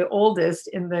and the oldest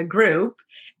in the group,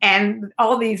 and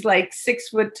all these like 6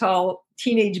 foot tall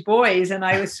teenage boys. And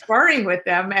I was sparring with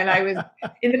them, and I was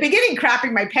in the beginning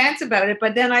crapping my pants about it,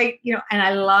 but then I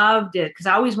loved it because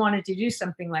I always wanted to do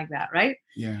something like that. Right.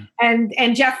 Yeah.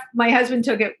 And Jeff, my husband,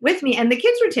 took it with me, and the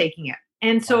kids were taking it.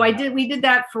 And so we did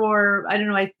that for, I don't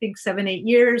know, I think 7-8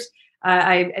 years.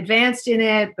 I advanced in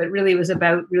it, but really it was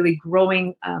about really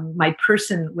growing my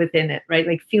person within it, right?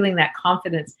 Like feeling that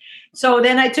confidence. So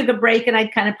then I took a break and I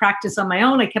kind of practiced on my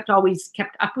own. I always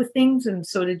kept up with things, and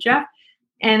so did Jeff.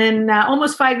 And then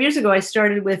almost 5 years ago, I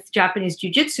started with Japanese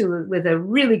Jiu-Jitsu with a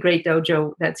really great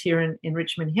dojo that's here in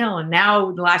Richmond Hill. And now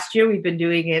last year we've been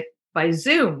doing it by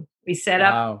Zoom. We set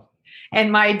up,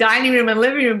 and my dining room and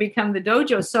living room become the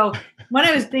dojo. So when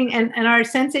I was thinking, and our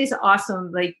sensei's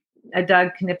awesome, like Doug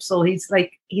Knipsel,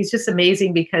 he's just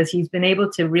amazing because he's been able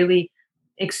to really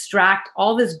extract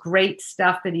all this great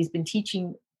stuff that he's been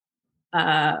teaching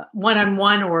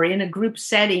one-on-one or in a group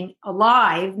setting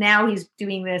alive. Now he's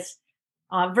doing this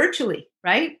virtually,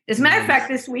 right? As a matter of fact,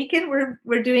 this weekend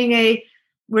we're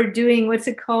doing what's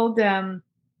it called?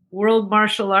 World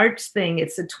Martial Arts thing.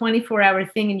 It's a 24-hour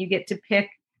thing, and you get to pick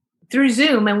through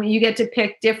Zoom, and you get to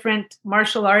pick different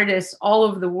martial artists all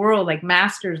over the world, like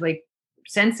masters, like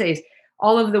senseis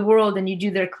all over the world, and you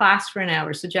do their class for an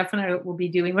hour. So Jeff and I will be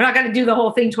doing, we're not going to do the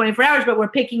whole thing 24 hours, but we're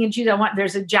picking and choosing.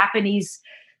 There's a Japanese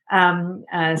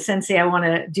sensei, I want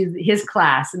to do his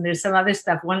class, and there's some other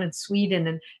stuff, one in Sweden.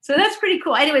 And so that's pretty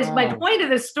cool. Anyways, my point of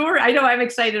the story, I know I'm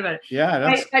excited about it.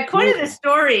 Yeah. My point of the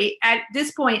story at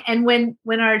this point, and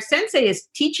when our sensei is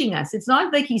teaching us, it's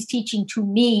not like he's teaching to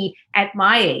me at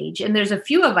my age. And there's a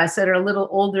few of us that are a little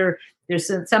older. There's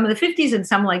some of the 50s and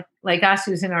some like us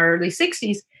who's in our early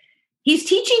 60s. He's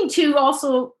teaching to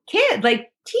also kids,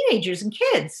 like teenagers and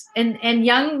kids and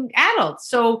young adults.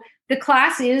 So the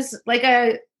class is like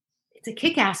it's a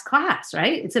kick-ass class,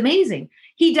 right? It's amazing.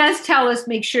 He does tell us,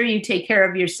 make sure you take care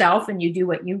of yourself and you do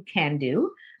what you can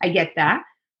do. I get that.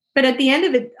 But at the end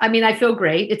of it, I mean, I feel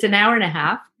great. It's an hour and a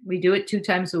half. We do it 2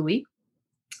 times a week.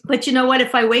 But you know what?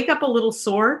 If I wake up a little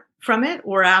sore from it,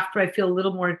 or after I feel a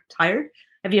little more tired,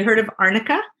 have you heard of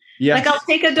arnica? Yes. Like I'll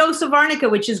take a dose of arnica,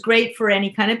 which is great for any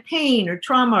kind of pain or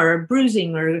trauma or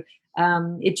bruising, or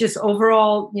it just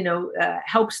overall,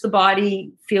 helps the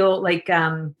body feel like,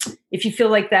 if you feel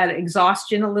like that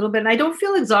exhaustion a little bit. And I don't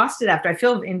feel exhausted after. I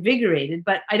feel invigorated,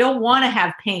 but I don't want to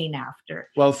have pain after.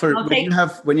 Well,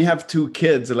 when you have 2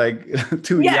 kids, like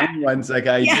 2 young ones, like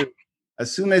I do,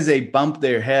 as soon as they bump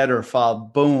their head or fall,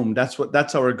 boom, that's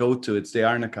our go-to. It's the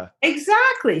arnica.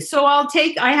 Exactly. So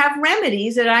I have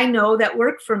remedies that I know that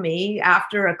work for me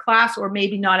after a class, or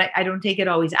maybe not. I don't take it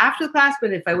always after the class,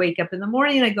 but if I wake up in the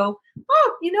morning and I go,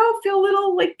 feel a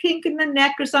little like kink in the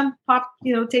neck or some pop,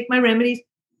 take my remedies,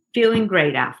 feeling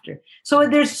great after. So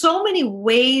there's so many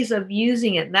ways of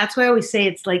using it. And that's why I always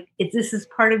say this is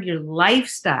part of your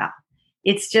lifestyle.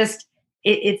 It's just,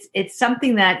 it's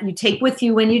something that you take with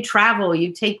you when you travel.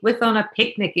 You take with on a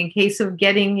picnic in case of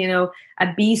getting, a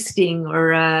bee sting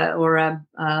or a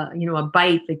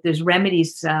bite. Like there's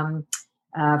remedies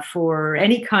for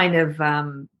any kind of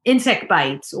insect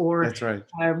bites or that's right.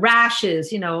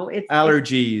 Rashes.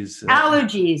 Allergies.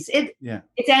 Allergies.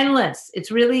 It's endless. It's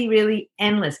really, really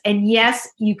endless. And yes,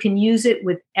 you can use it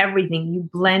with everything. You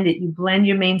blend it. You blend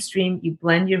your mainstream. You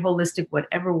blend your holistic.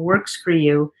 Whatever works for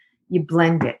you, you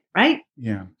blend it. Right?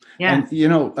 Yeah. And,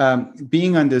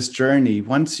 being on this journey,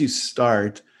 once you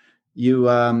start,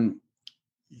 you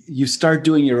start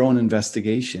doing your own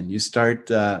investigation. You start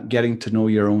getting to know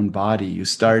your own body. You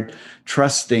start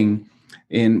trusting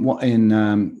in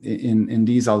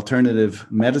these alternative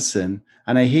medicine.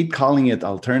 And I hate calling it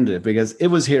alternative because it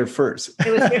was here first.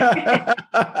 It was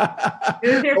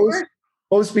here first.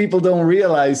 Most people don't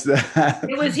realize that.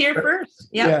 It was here first.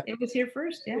 Yeah. It was here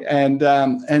first. Yeah.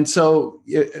 And so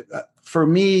for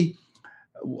me,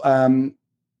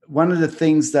 one of the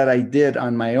things that I did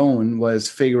on my own was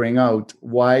figuring out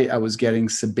why I was getting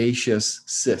sebaceous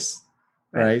cysts,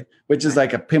 right? Which is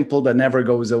like a pimple that never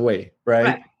goes away,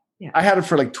 right? Yeah. I had it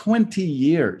for like 20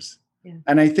 years. Yeah.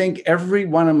 And I think every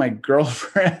one of my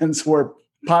girlfriends were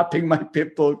popping my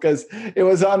pimple because it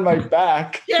was on my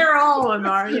back. You're all in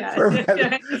our,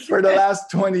 for the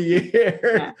last 20 years.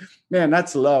 Yeah. Man,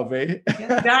 that's love, eh?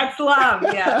 Yeah, that's love,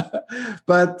 yeah.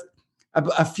 But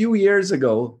a few years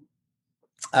ago,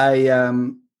 I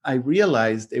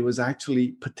realized it was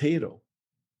actually potato.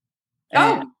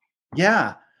 And,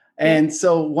 yeah. And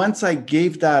so once I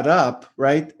gave that up,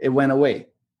 right, it went away.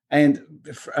 And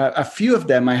a few of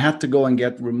them I had to go and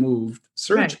get removed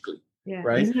surgically. Right. Yeah.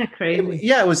 Right. Isn't that crazy?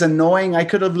 It was annoying. I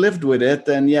could have lived with it.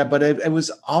 And but it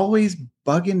was always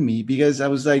bugging me because I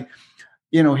was like,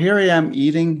 here I am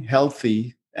eating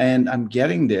healthy and I'm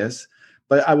getting this,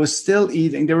 but I was still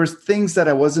eating. There were things that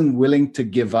I wasn't willing to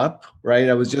give up. Right.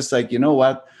 I was just like, you know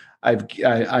what?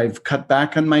 I've cut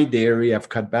back on my dairy. I've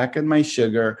cut back on my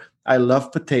sugar. I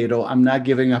love potato. I'm not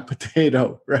giving up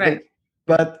potato. Right.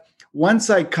 But once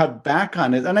I cut back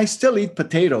on it, and I still eat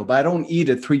potato, but I don't eat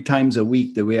it 3 times a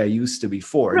week the way I used to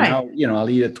before. Right. Now, I'll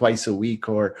eat it twice a week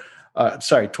or,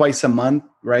 twice a month,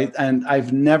 right? And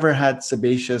I've never had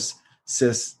sebaceous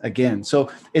cysts again. So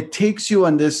it takes you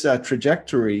on this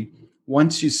trajectory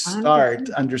once you start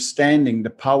understanding the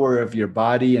power of your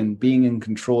body and being in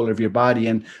control of your body.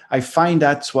 And I find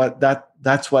that's what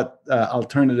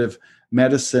alternative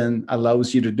medicine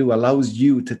allows you to do, allows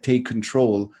you to take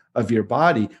control of your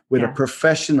body with a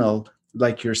professional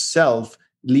like yourself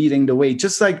leading the way.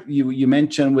 Just like you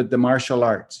mentioned with the martial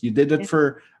arts, you did it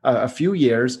for a few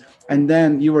years, and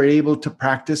then you were able to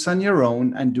practice on your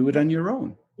own and do it on your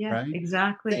own. Yeah, right?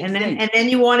 Exactly. And then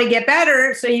you want to get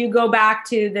better, so you go back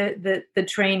to the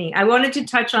training. I wanted to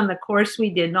touch on the course we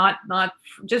did, not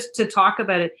just to talk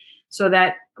about it, so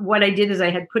that what I did is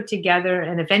I had put together,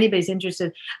 and if anybody's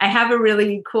interested, I have a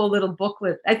really cool little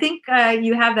booklet. I think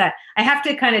you have that. I have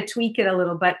to kind of tweak it a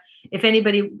little, but if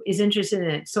anybody is interested in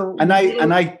it. So, and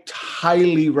I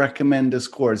highly recommend this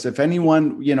course. If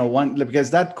anyone,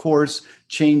 because that course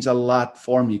changed a lot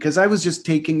for me, because I was just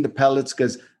taking the pellets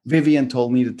because Vivian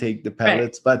told me to take the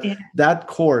pellets, but that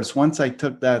course, once I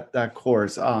took that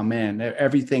course, oh man,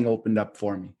 everything opened up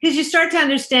for me. Because you start to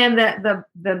understand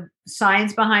the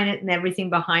science behind it and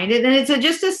everything behind it, and it's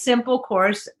just a simple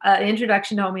course,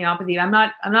 Introduction to Homeopathy. I'm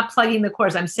not plugging the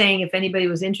course. I'm saying if anybody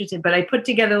was interested, but I put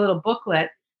together a little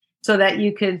booklet so that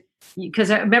you could.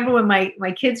 Because I remember when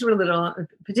my kids were little,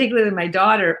 particularly my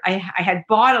daughter, I had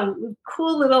bought a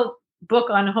cool little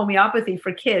book on homeopathy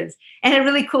for kids and had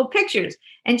really cool pictures.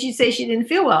 And she'd say she didn't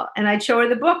feel well. And I'd show her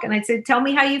the book and I'd say, tell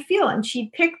me how you feel. And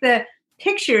she'd pick the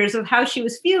pictures of how she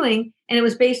was feeling. And it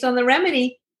was based on the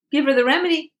remedy, give her the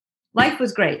remedy. Life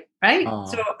was great. Right. Oh.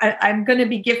 So I'm going to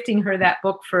be gifting her that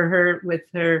book for her with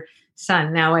her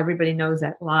son. Now everybody knows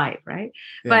that live. Right.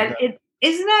 Yeah, but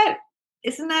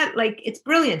isn't that like, it's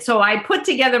brilliant. So I put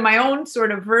together my own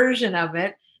sort of version of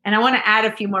it. And I want to add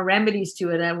a few more remedies to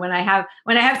it. And when I have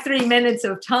 3 minutes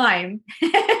of time,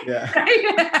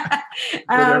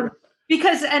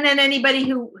 because, and then anybody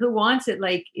who wants it,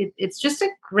 like it's just a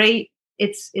great,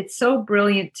 it's so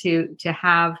brilliant to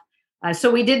have.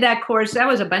 So we did that course. That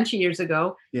was a bunch of years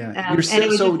ago. Yeah. And it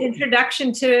was an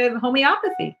introduction to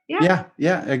homeopathy. Yeah.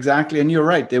 Yeah, exactly. And you're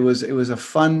right. It was a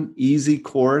fun, easy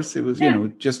course. It was,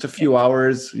 just a few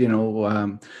hours,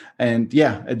 and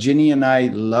Ginny and I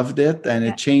loved it, and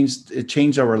it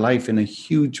changed our life in a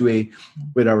huge way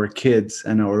with our kids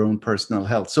and our own personal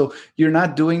health. So you're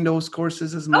not doing those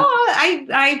courses as much? Oh,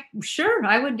 I sure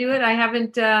I would do it. I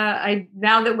haven't,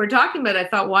 now that we're talking about it, I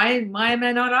thought, why am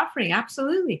I not offering?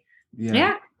 Absolutely.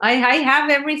 Yeah, I have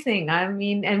everything. I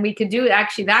mean, and we could do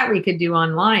that we could do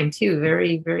online too,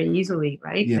 very, very easily,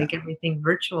 right? Yeah. Like everything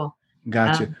virtual.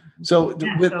 Gotcha.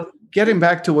 Getting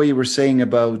back to what you were saying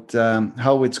about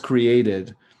how it's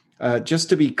created, just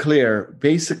to be clear,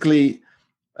 basically,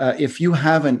 if you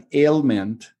have an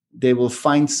ailment, they will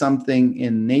find something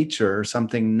in nature or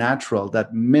something natural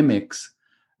that mimics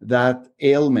that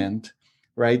ailment.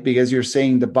 Right, because you're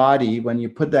saying the body, when you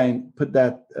put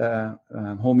that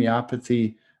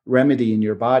homeopathy remedy in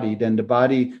your body, then the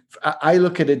body. I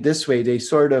look at it this way: they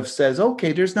sort of says,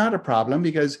 "Okay, there's not a problem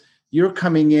because you're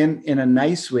coming in a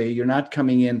nice way. You're not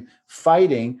coming in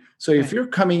fighting. So if you're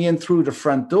coming in through the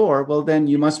front door, well, then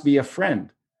you must be a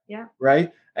friend,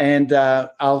 right? And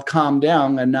I'll calm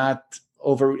down and not."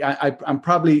 I'm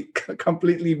probably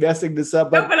completely messing this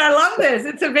up. But I love this.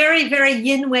 It's a very, very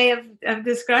yin way of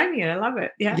describing it. I love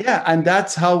it. Yeah. Yeah. And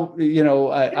that's how,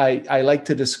 I like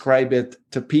to describe it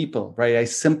to people, right? I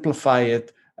simplify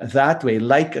it that way.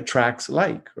 Like attracts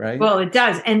like, right? Well, it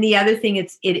does. And the other thing,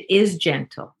 it is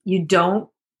gentle.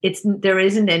 There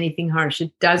isn't anything harsh.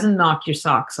 It doesn't knock your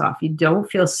socks off. You don't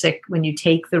feel sick when you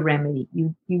take the remedy.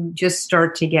 You just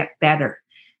start to get better.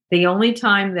 The only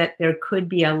time that there could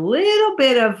be a little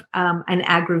bit of an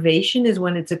aggravation is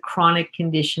when it's a chronic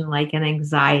condition like an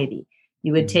anxiety.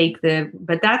 You would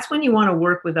but that's when you want to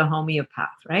work with a homeopath,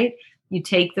 right? You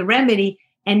take the remedy,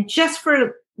 and just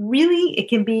for really, it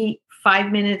can be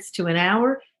 5 minutes to an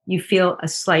hour. You feel a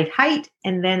slight height,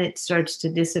 and then it starts to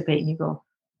dissipate, and you go,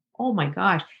 oh my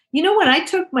gosh. When I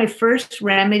took my first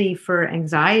remedy for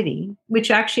anxiety,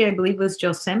 which actually I believe was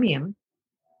gelsemium,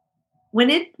 when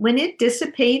it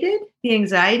dissipated, the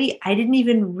anxiety, I didn't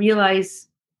even realize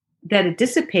that it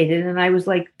dissipated. And I was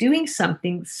like doing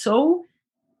something so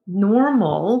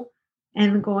normal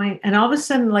and all of a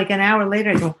sudden, like an hour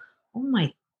later, I go, oh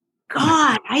my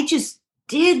God, I just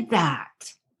did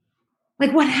that.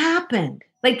 Like, what happened?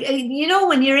 Like,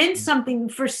 when you're in something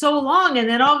for so long and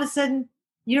then all of a sudden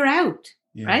you're out,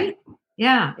 right?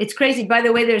 Yeah, it's crazy. By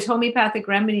the way, there's homeopathic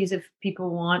remedies if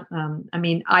people want.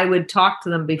 I would talk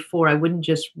to them before. I wouldn't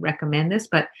just recommend this,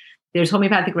 but there's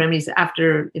homeopathic remedies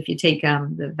if you take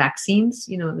the vaccines,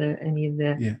 any of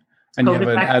the. Yeah. And you have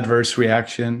an adverse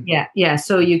reaction. Yeah.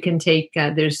 So you can take,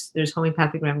 there's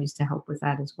homeopathic remedies to help with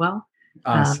that as well.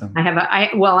 Awesome.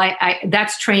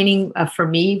 That's training for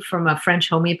me from a French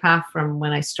homeopath from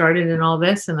when I started in all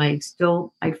this. And I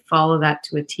follow that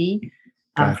to a T.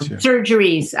 Gotcha. From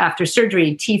surgeries, after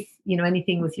surgery, teeth,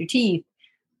 anything with your teeth,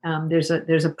 there's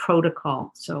a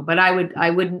protocol. So, but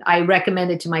I recommend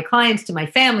it to my clients, to my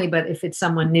family, but if it's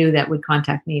someone new that would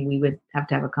contact me, we would have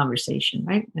to have a conversation,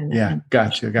 right?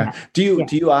 Gotcha. Do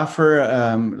you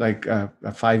offer like a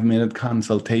 5-minute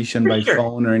consultation by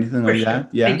phone or anything like that?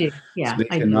 Yeah, I do. Yeah, so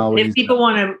I do. If people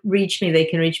want to reach me, they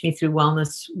can reach me through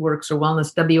WellnessWorks or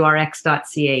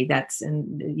WellnessWRX.ca.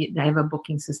 And I have a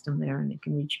booking system there, and they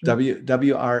can reach me.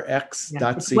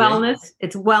 WRX.ca.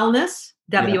 It's wellness.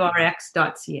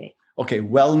 WRX.ca. Okay,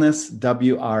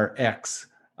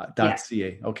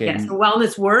 wellnesswrx.ca. Okay. Yes, so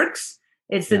Wellness Works.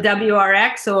 It's the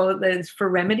WRX, so it's for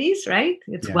remedies, right?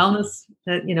 It's wellness,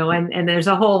 and there's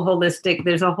a whole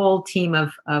there's a whole team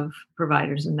of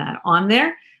providers in that on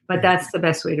there, but that's the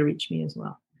best way to reach me as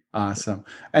well. Awesome.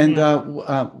 And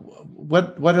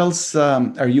what else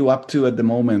are you up to at the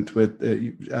moment with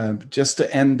just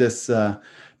to end this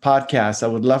podcast? I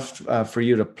would love for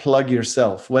you to plug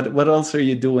yourself. What else are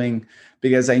you doing?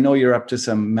 Because I know you're up to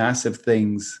some massive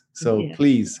things. So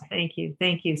please. Thank you.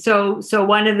 So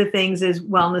one of the things is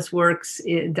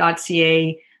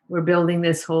wellnessworks.ca. We're building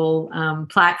this whole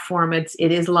platform. It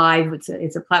is live.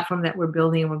 It's a platform that we're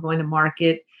building, and we're going to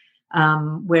market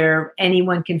where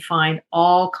anyone can find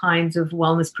all kinds of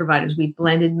wellness providers. We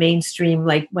blended mainstream,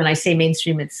 like when I say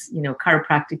mainstream, it's,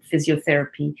 chiropractic,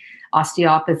 physiotherapy,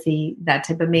 osteopathy, that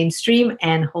type of mainstream,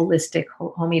 and holistic,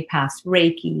 homeopaths,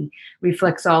 Reiki,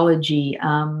 reflexology,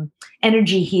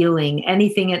 energy healing,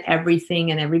 anything and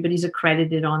everything. And everybody's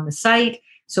accredited on the site.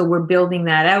 So we're building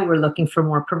that out. We're looking for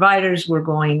more providers. We're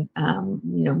going,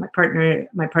 my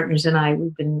partners and I,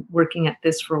 we've been working at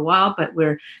this for a while, but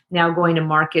we're now going to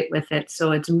market with it.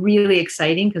 So it's really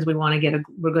exciting because we want to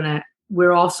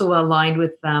we're also aligned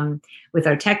with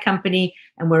our tech company,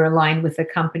 and we're aligned with a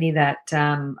company that,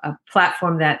 a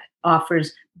platform that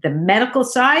offers the medical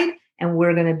side, and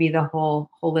we're going to be the whole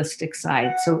holistic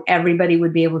side. So everybody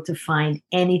would be able to find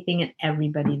anything and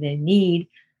everybody they need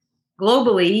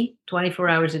globally, 24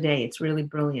 hours a day. It's really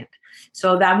brilliant.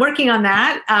 So I'm working on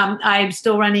that. I'm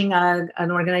still running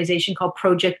an organization called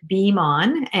Project Beam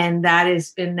On, and that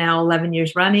has been now 11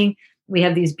 years running. We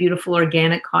have these beautiful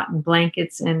organic cotton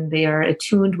blankets, and they are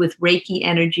attuned with Reiki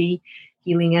energy,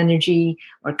 healing energy,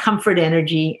 or comfort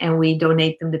energy, and we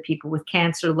donate them to people with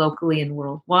cancer locally and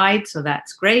worldwide. So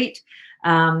that's great.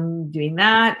 Doing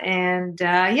that. And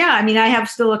I have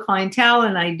still a clientele,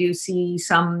 and I do see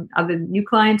some other new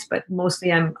clients, but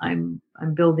mostly I'm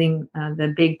building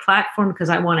the big platform because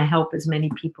I want to help as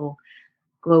many people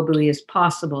globally as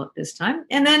possible at this time.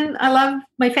 And then I love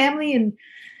my family and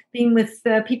being with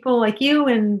people like you,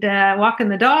 and walking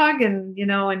the dog, and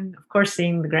and of course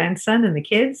seeing the grandson and the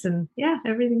kids, and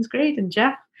everything's great. And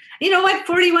Jeff,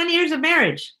 41 years of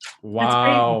marriage.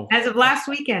 Wow. That's crazy. As of last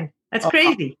weekend. That's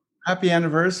crazy. Happy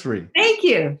anniversary. Thank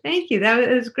you. That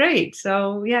was great.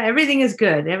 So everything is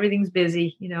good. Everything's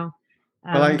busy,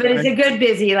 but it's a good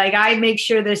busy. Like, I make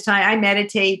sure there's time. I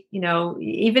meditate,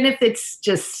 even if it's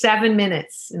just 7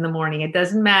 minutes in the morning, it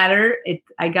doesn't matter.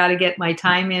 I got to get my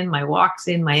time in, my walks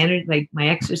in, my energy, like my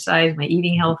exercise, my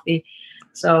eating healthy.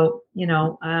 So,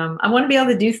 I want to be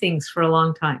able to do things for a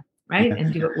long time, right?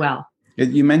 And do it well.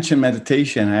 You mentioned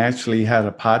meditation. I actually had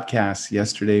a podcast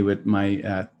yesterday with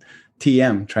my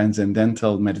TM,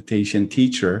 Transcendental Meditation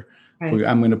Teacher. Right.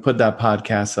 I'm going to put that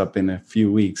podcast up in a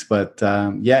few weeks, but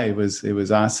it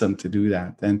was awesome to do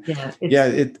that. And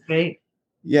it's great.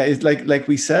 Yeah, it's like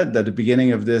we said at the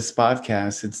beginning of this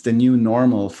podcast, it's the new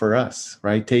normal for us,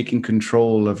 right? Taking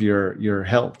control of your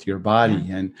health, your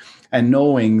body, and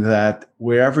knowing that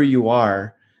wherever you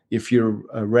are, if you're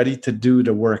ready to do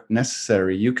the work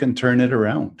necessary, you can turn it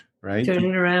around. Right. Turn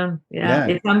it around. Yeah.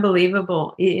 It's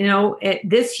unbelievable.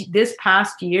 This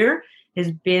past year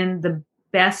has been the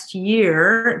best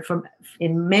year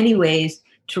in many ways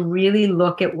to really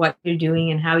look at what you're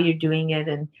doing and how you're doing it,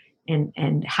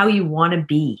 and how you want to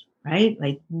be, right?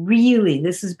 Like, really,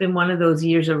 this has been one of those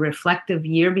years, a reflective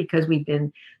year, because we've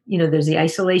been, there's the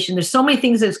isolation, there's so many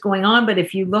things that's going on. But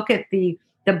if you look at the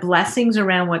blessings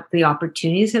around what the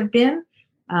opportunities have been,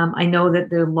 I know that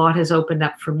the lot has opened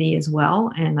up for me as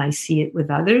well, and I see it with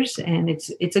others. And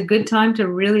it's a good time to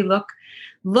really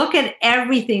look at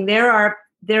everything. There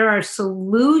are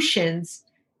solutions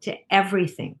to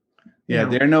everything. Yeah,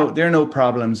 there are no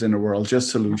problems in the world, just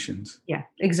solutions. Yeah,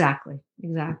 exactly.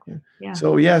 Yeah.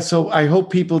 So I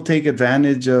hope people take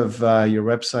advantage of your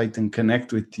website and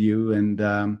connect with you. And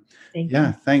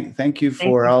thank you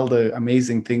for all the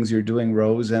amazing things you're doing,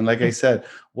 Rose. And like I said,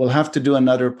 we'll have to do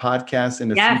another podcast in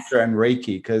the future on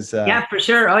Reiki, because for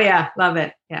sure. Oh yeah, love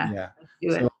it. Yeah.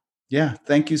 Let's do it.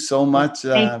 Thank you so much.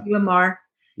 Thank you, Amar.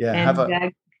 Yeah,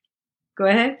 and, Go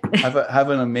ahead. Have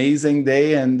an amazing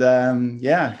day, and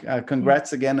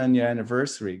congrats again on your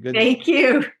anniversary. Good. Thank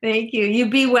you. You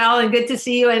be well, and good to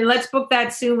see you. And let's book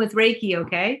that soon with Reiki.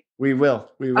 Okay. We will.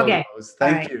 Okay. Rose.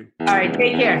 Thank you. All right.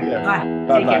 Take care. Yeah.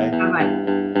 Bye. Bye.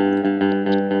 Bye.